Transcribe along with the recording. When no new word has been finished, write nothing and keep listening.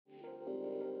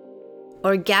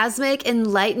Orgasmic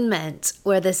enlightenment,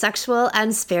 where the sexual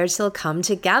and spiritual come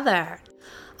together.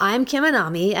 I'm Kim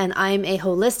Anami, and I'm a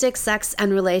holistic sex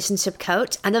and relationship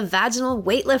coach and a vaginal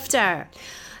weightlifter.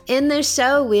 In this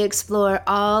show, we explore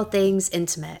all things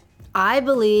intimate. I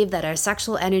believe that our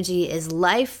sexual energy is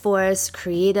life force,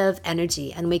 creative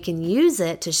energy, and we can use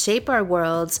it to shape our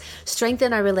worlds,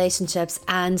 strengthen our relationships,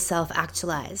 and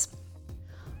self-actualize.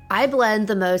 I blend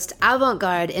the most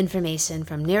avant-garde information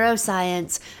from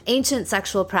neuroscience, ancient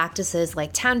sexual practices like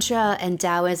Tantra and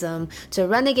Taoism, to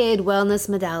renegade wellness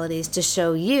modalities to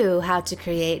show you how to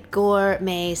create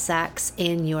gourmet sex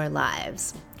in your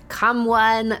lives. Come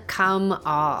one, come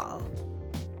all.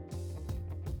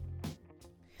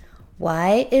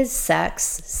 Why is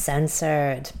sex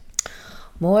censored?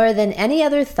 More than any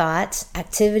other thought,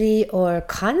 activity, or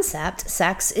concept,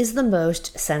 sex is the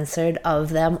most censored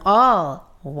of them all.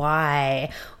 Why?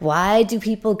 Why do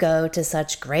people go to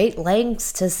such great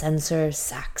lengths to censor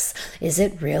sex? Is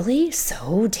it really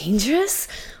so dangerous?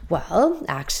 Well,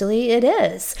 actually it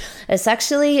is. A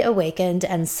sexually awakened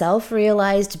and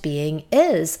self-realized being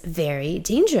is very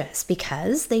dangerous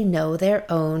because they know their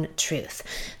own truth.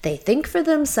 They think for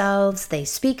themselves, they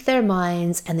speak their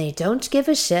minds, and they don't give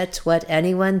a shit what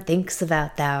anyone thinks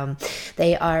about them.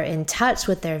 They are in touch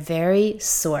with their very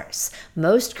source,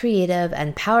 most creative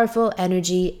and powerful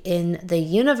energy in the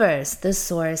universe, the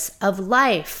source of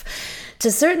life.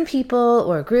 To certain people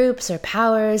or groups or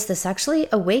powers, the sexually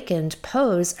awakened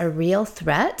pose a real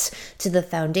threat to the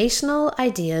foundational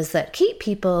ideas that keep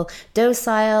people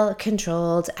docile,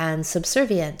 controlled, and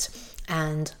subservient,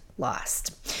 and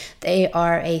lost. They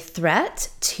are a threat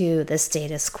to the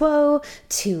status quo,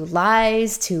 to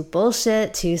lies, to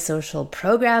bullshit, to social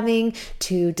programming,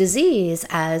 to disease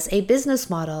as a business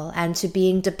model, and to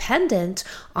being dependent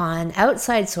on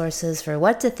outside sources for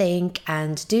what to think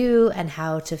and do and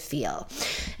how to feel.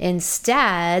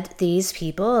 Instead, these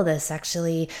people, the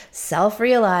sexually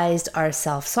self-realized, are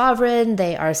self-sovereign,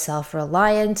 they are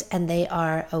self-reliant, and they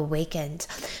are awakened.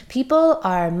 People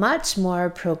are much more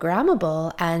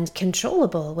programmable and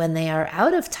controllable when they are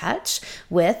out of touch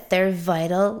with their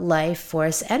vital life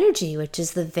force energy, which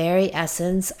is the very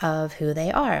essence of who they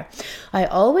are. I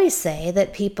always say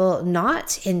that people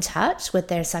not in touch with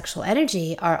their sexual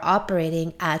energy are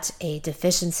operating at a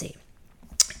deficiency.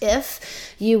 If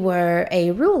you were a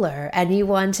ruler and you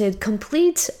wanted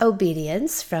complete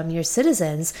obedience from your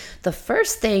citizens, the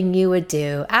first thing you would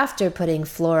do after putting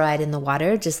fluoride in the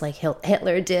water, just like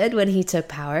Hitler did when he took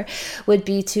power, would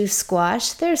be to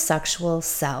squash their sexual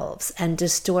selves and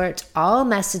distort all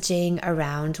messaging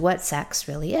around what sex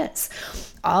really is.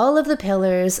 All of the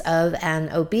pillars of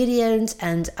an obedient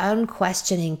and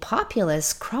unquestioning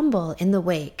populace crumble in the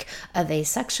wake of a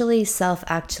sexually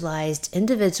self-actualized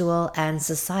individual and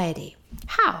society.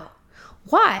 How?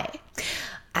 Why?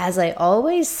 As I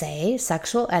always say,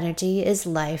 sexual energy is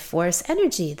life force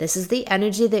energy. This is the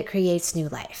energy that creates new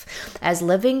life. As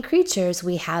living creatures,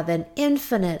 we have an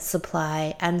infinite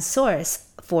supply and source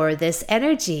for this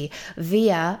energy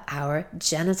via our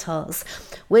genitals.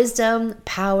 Wisdom,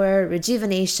 power,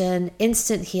 rejuvenation,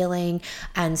 instant healing,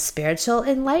 and spiritual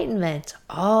enlightenment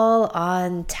all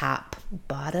on tap.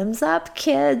 Bottoms up,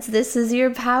 kids. This is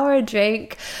your power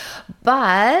drink.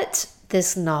 But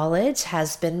this knowledge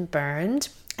has been burned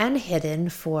and hidden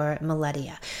for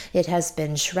millennia. It has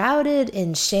been shrouded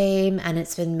in shame, and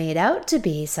it's been made out to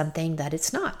be something that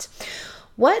it's not.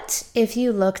 What if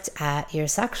you looked at your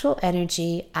sexual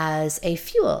energy as a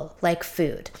fuel, like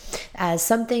food, as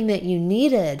something that you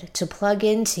needed to plug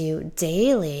into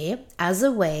daily as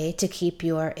a way to keep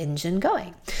your engine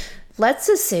going? Let's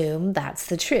assume that's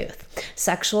the truth.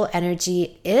 Sexual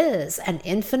energy is an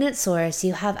infinite source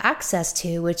you have access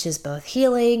to, which is both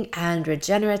healing and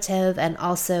regenerative, and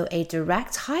also a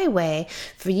direct highway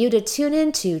for you to tune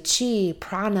into chi,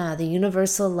 prana, the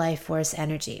universal life force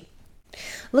energy.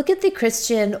 Look at the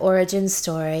Christian origin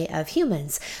story of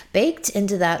humans. Baked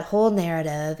into that whole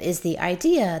narrative is the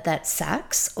idea that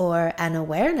sex, or an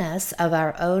awareness of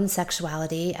our own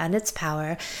sexuality and its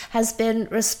power, has been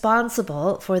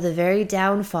responsible for the very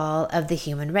downfall of the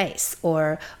human race,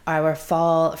 or our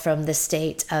fall from the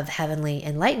state of heavenly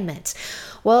enlightenment.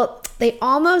 Well, they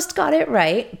almost got it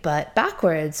right, but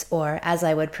backwards, or as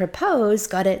I would propose,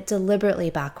 got it deliberately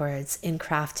backwards in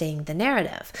crafting the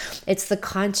narrative. It's the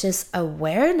conscious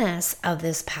awareness of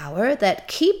this power that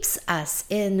keeps us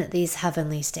in these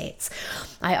heavenly states.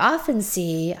 I often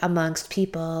see amongst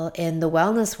people in the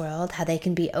wellness world how they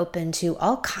can be open to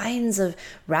all kinds of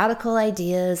radical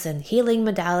ideas and healing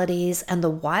modalities and the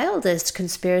wildest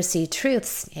conspiracy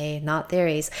truths, not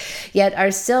theories, yet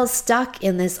are still stuck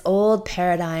in this old paradigm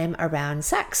paradigm around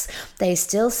sex. They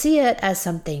still see it as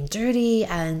something dirty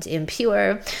and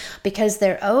impure because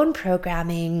their own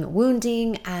programming,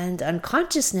 wounding, and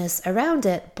unconsciousness around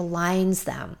it blinds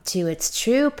them to its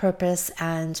true purpose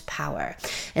and power.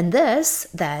 And this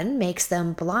then makes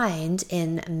them blind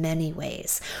in many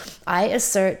ways. I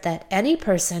assert that any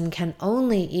person can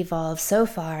only evolve so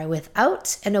far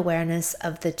without an awareness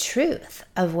of the truth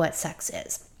of what sex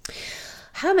is.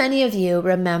 How many of you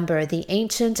remember the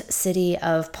ancient city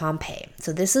of Pompeii?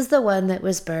 So this is the one that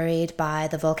was buried by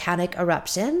the volcanic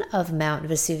eruption of Mount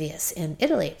Vesuvius in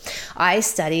Italy. I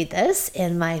studied this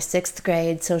in my 6th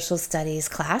grade social studies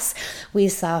class. We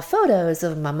saw photos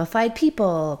of mummified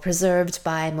people preserved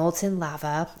by molten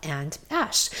lava and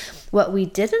ash. What we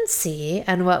didn't see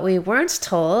and what we weren't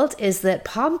told is that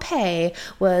Pompeii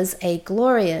was a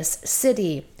glorious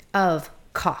city of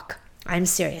cock. I'm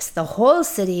serious. The whole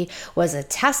city was a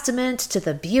testament to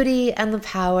the beauty and the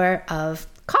power of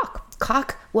cock.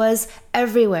 Cock was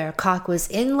everywhere. Cock was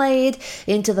inlaid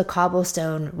into the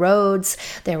cobblestone roads.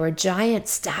 There were giant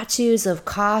statues of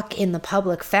cock in the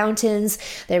public fountains.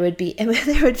 There would be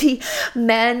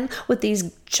men with these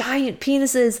giant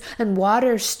penises and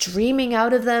water streaming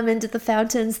out of them into the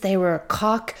fountains. They were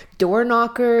cock door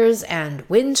knockers and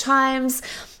wind chimes.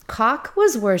 Cock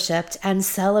was worshipped and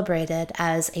celebrated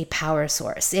as a power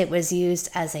source. It was used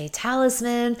as a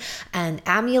talisman, an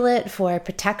amulet for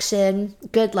protection,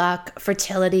 good luck,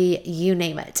 fertility, you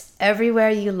name it. Everywhere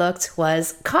you looked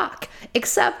was cock,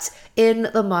 except in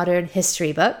the modern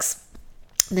history books.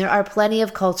 There are plenty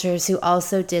of cultures who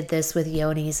also did this with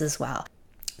yonis as well.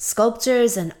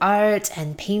 Sculptures and art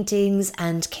and paintings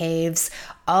and caves,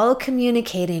 all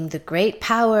communicating the great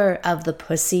power of the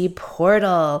pussy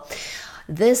portal.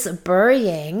 This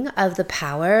burying of the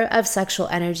power of sexual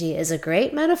energy is a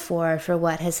great metaphor for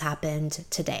what has happened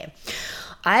today.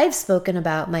 I've spoken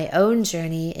about my own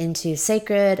journey into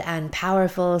sacred and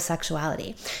powerful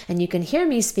sexuality, and you can hear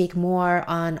me speak more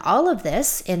on all of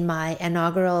this in my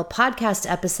inaugural podcast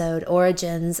episode,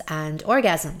 Origins and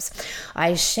Orgasms.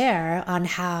 I share on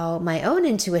how my own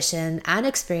intuition and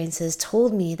experiences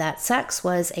told me that sex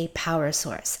was a power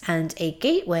source and a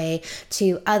gateway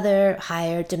to other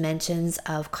higher dimensions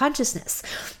of consciousness.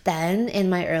 Then, in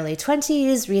my early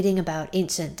 20s, reading about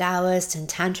ancient Taoist and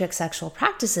tantric sexual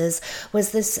practices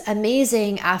was this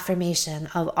amazing affirmation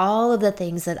of all of the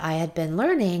things that I had been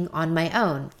learning on my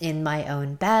own, in my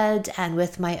own bed and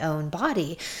with my own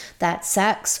body, that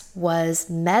sex was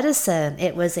medicine.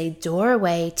 It was a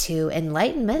doorway to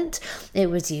enlightenment. It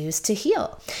was used to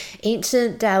heal.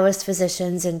 Ancient Taoist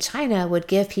physicians in China would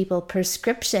give people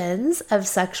prescriptions of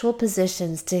sexual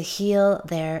positions to heal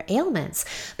their ailments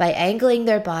by angling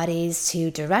their bodies to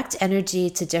direct energy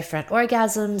to different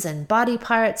orgasms and body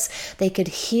parts. They could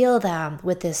heal them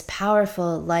with this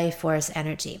powerful life force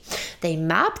energy. They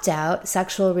mapped out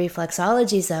sexual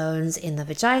reflexology zones in the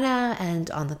vagina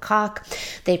and on the cock.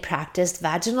 They practiced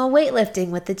vaginal weightlifting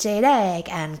with the jade egg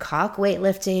and cock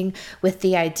weightlifting with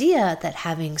the idea that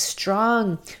having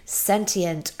strong,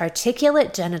 sentient,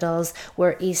 articulate genitals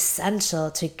were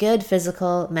essential to good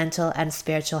physical, mental, and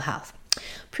spiritual health.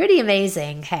 Pretty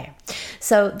amazing, hey.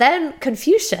 So then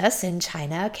Confucius in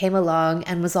China came along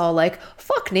and was all like,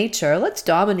 fuck nature, let's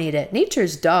dominate it.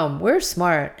 Nature's dumb, we're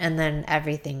smart. And then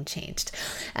everything changed.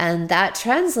 And that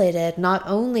translated not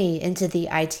only into the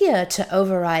idea to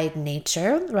override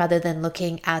nature rather than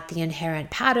looking at the inherent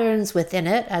patterns within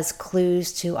it as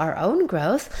clues to our own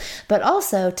growth, but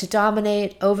also to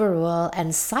dominate, overrule,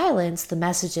 and silence the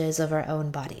messages of our own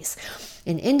bodies.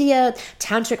 In India,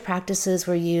 tantric practices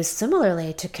were used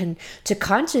similarly to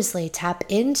consciously tap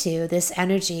into this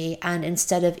energy, and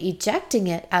instead of ejecting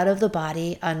it out of the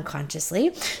body unconsciously,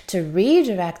 to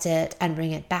redirect it and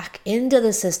bring it back into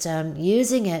the system,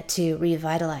 using it to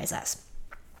revitalize us.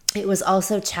 It was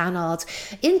also channeled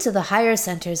into the higher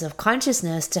centers of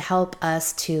consciousness to help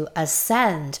us to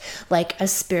ascend, like a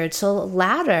spiritual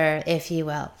ladder, if you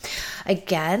will.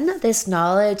 Again, this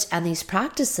knowledge and these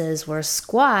practices were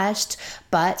squashed,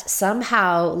 but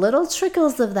somehow little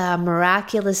trickles of them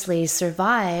miraculously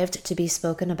survived to be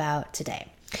spoken about today.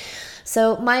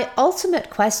 So my ultimate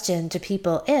question to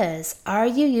people is, are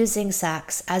you using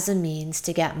sex as a means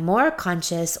to get more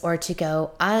conscious or to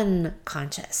go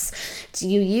unconscious? Do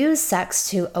you use sex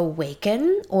to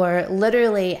awaken, or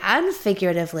literally and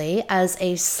figuratively as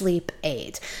a sleep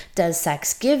aid? Does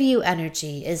sex give you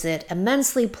energy? Is it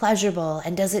immensely pleasurable,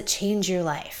 and does it change your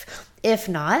life? If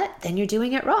not, then you're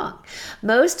doing it wrong.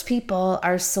 Most people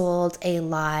are sold a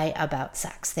lie about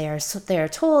sex. They are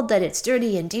told that it's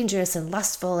dirty and dangerous and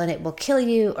lustful and it will kill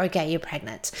you or get you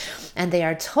pregnant. And they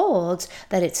are told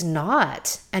that it's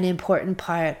not an important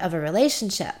part of a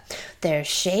relationship. They're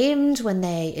shamed when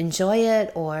they enjoy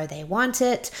it or they want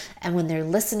it, and when they're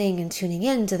listening and tuning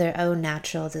in to their own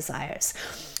natural desires.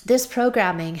 This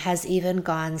programming has even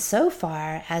gone so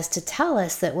far as to tell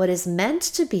us that what is meant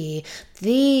to be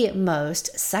the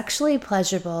most sexually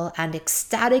pleasurable and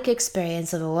ecstatic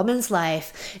experience of a woman's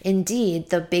life, indeed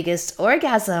the biggest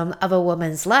orgasm of a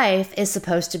woman's life, is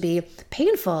supposed to be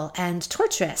painful and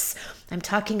torturous. I'm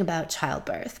talking about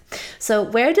childbirth. So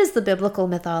where does the biblical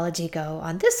mythology go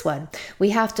on this one?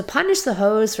 We have to punish the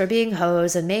hoes for being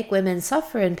hoes and make women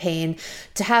suffer in pain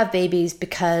to have babies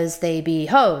because they be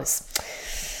hoes.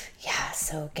 Yeah,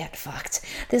 so get fucked.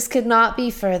 This could not be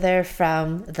further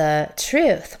from the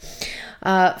truth.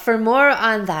 For more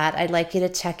on that, I'd like you to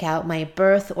check out my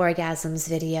birth orgasms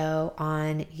video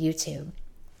on YouTube.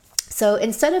 So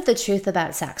instead of the truth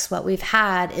about sex, what we've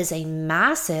had is a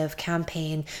massive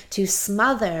campaign to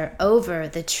smother over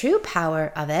the true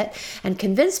power of it and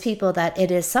convince people that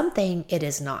it is something it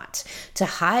is not, to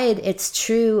hide its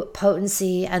true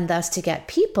potency and thus to get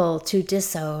people to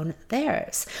disown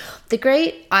theirs. The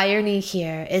great irony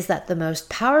here is that the most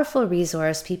powerful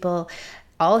resource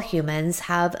all humans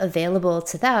have available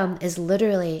to them is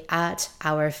literally at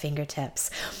our fingertips.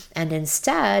 And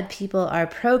instead, people are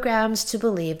programmed to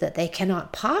believe that they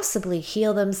cannot possibly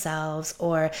heal themselves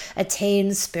or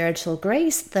attain spiritual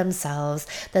grace themselves,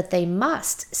 that they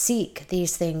must seek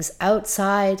these things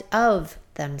outside of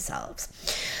themselves.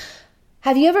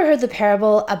 Have you ever heard the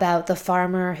parable about the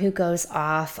farmer who goes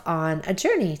off on a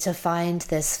journey to find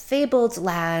this fabled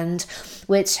land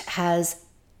which has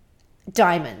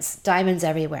diamonds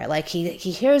everywhere? Like he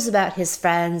hears about his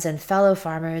friends and fellow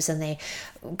farmers, and they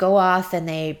go off and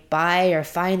they buy or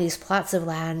find these plots of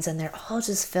lands, and they're all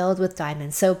just filled with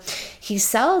diamonds. So he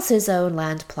sells his own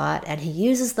land plot and he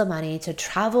uses the money to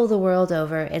travel the world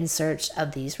over in search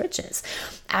of these riches.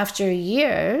 After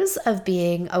years of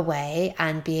being away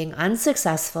and being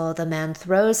unsuccessful, the man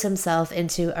throws himself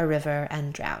into a river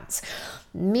and drowns.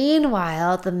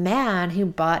 Meanwhile, the man who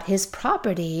bought his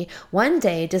property one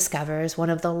day discovers one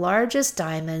of the largest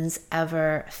diamonds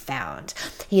ever found.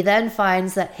 He then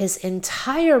finds that his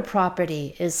entire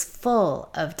property is full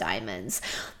of diamonds,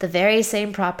 the very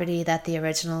same property that the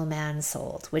original man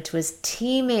sold, which was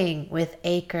teeming with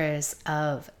acres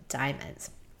of diamonds.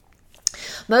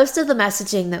 Most of the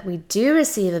messaging that we do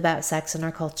receive about sex in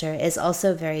our culture is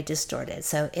also very distorted.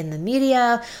 So in the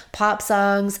media, pop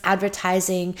songs,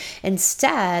 advertising,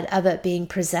 instead of it being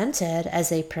presented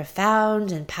as a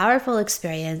profound and powerful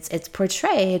experience, it's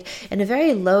portrayed in a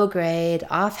very low-grade,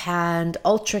 offhand,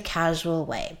 ultra-casual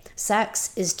way.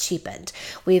 Sex is cheapened.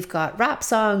 We've got rap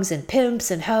songs and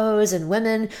pimps and hoes and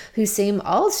women who seem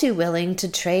all too willing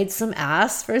to trade some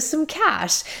ass for some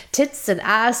cash. Tits and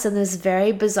ass, and this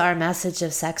very bizarre message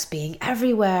of sex being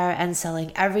everywhere and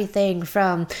selling everything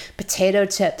from potato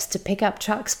chips to pickup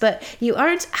trucks, but you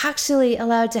aren't actually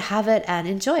allowed to have it and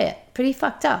enjoy it. Pretty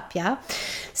fucked up, yeah?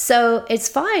 So it's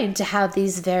fine to have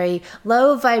these very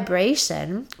low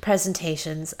vibration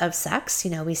presentations of sex.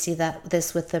 You know, we see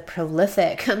this with the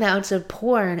prolific amount of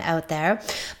porn out there,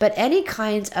 but any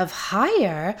kind of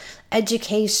higher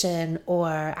education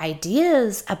or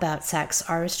ideas about sex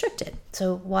are restricted.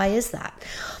 So why is that?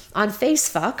 On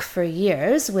Facebook, for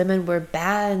years, women were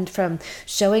banned from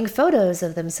showing photos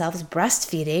of themselves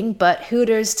breastfeeding, but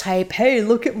Hooters type, "Hey,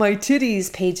 look at my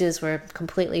titties" pages were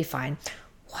completely fine.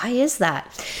 Why is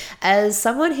that? As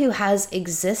someone who has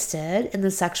existed in the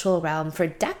sexual realm for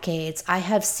decades, I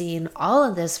have seen all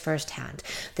of this firsthand,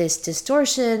 this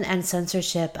distortion and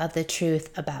censorship of the truth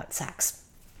about sex.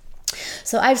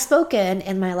 So I've spoken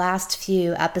in my last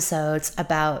few episodes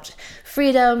about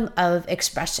freedom of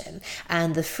expression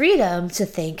and the freedom to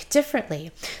think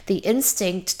differently, the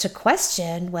instinct to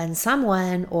question when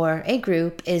someone or a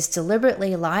group is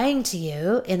deliberately lying to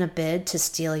you in a bid to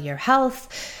steal your health,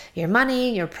 your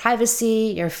money, your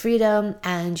privacy, your freedom,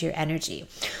 and your energy.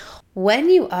 When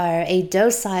you are a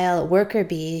docile worker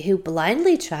bee who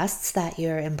blindly trusts that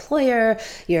your employer,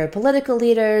 your political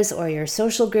leaders, or your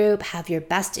social group have your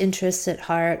best interests at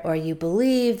heart, or you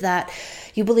believe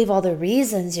all the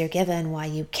reasons you're given why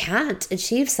you can't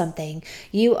achieve something,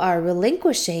 you are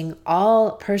relinquishing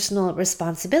all personal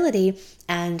responsibility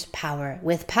and power.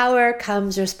 With power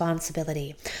comes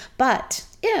responsibility. But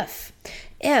if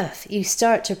If you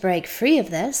start to break free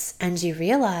of this and you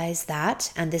realize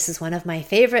that, and this is one of my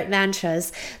favorite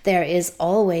mantras, there is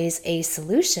always a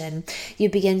solution, you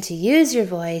begin to use your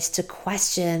voice to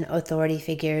question authority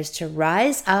figures, to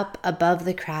rise up above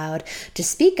the crowd, to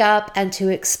speak up and to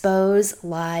expose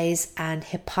lies and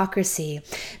hypocrisy.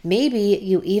 Maybe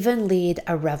you even lead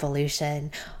a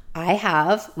revolution. I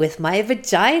have with my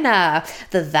vagina.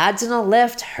 The vaginal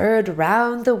lift heard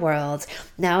round the world.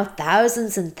 Now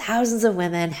thousands and thousands of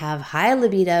women have high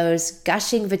libidos,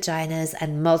 gushing vaginas,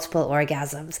 and multiple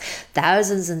orgasms.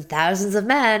 Thousands and thousands of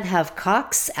men have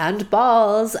cocks and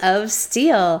balls of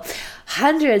steel.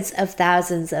 Hundreds of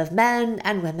thousands of men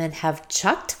and women have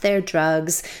chucked their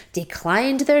drugs,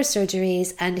 declined their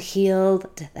surgeries, and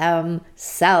healed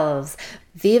themselves.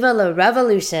 Viva la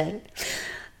revolution!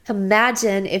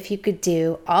 Imagine if you could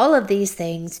do all of these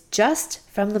things just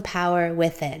from the power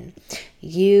within.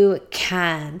 You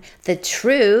can. The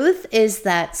truth is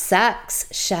that sex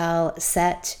shall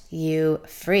set you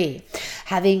free.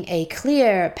 Having a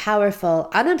clear, powerful,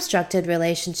 unobstructed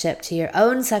relationship to your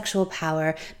own sexual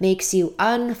power makes you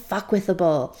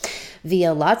unfuckwithable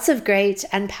via lots of great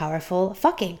and powerful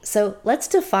fucking. So let's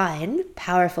define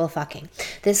powerful fucking.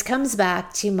 This comes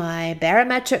back to my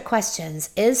barometric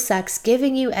questions. Is sex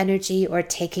giving you energy or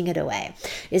taking it away?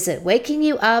 Is it waking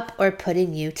you up or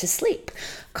putting you to sleep?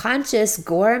 Conscious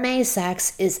gourmet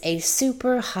sex is a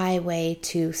super highway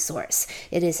to source.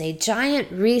 It is a giant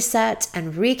reset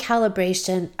and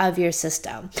recalibration of your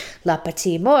system. La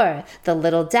petite mort, the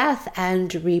little death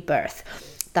and rebirth.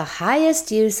 The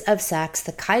highest use of sex,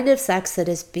 the kind of sex that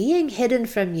is being hidden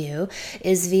from you,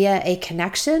 is via a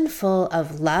connection full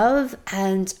of love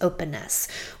and openness,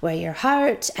 where your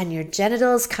heart and your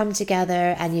genitals come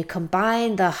together and you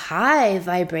combine the high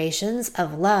vibrations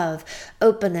of love,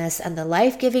 openness, and the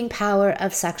life-giving power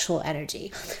of sexual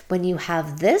energy. When you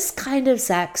have this kind of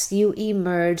sex, you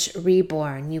emerge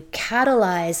reborn. You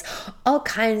catalyze all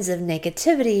kinds of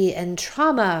negativity and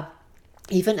trauma,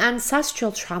 even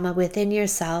ancestral trauma within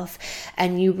yourself,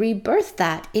 and you rebirth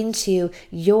that into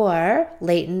your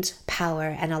latent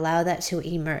power and allow that to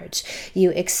emerge.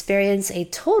 You experience a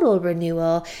total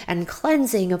renewal and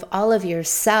cleansing of all of your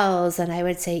cells, and I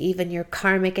would say even your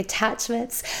karmic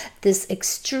attachments, this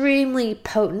extremely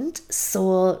potent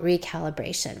soul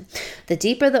recalibration. The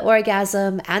deeper the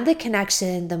orgasm and the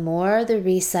connection, the more the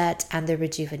reset and the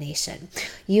rejuvenation.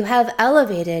 You have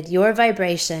elevated your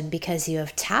vibration because you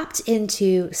have tapped into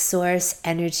source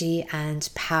energy and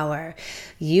power.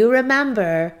 You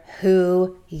remember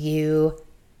who you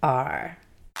are.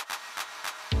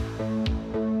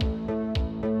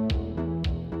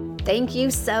 Thank you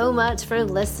so much for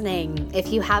listening.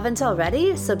 If you haven't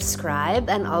already, subscribe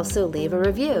and also leave a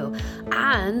review.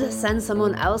 And send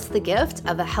someone else the gift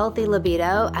of a healthy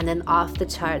libido and an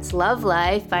off-the-charts love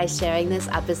life by sharing this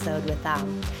episode with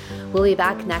them. We'll be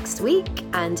back next week,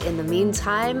 and in the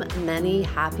meantime, many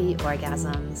happy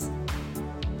orgasms.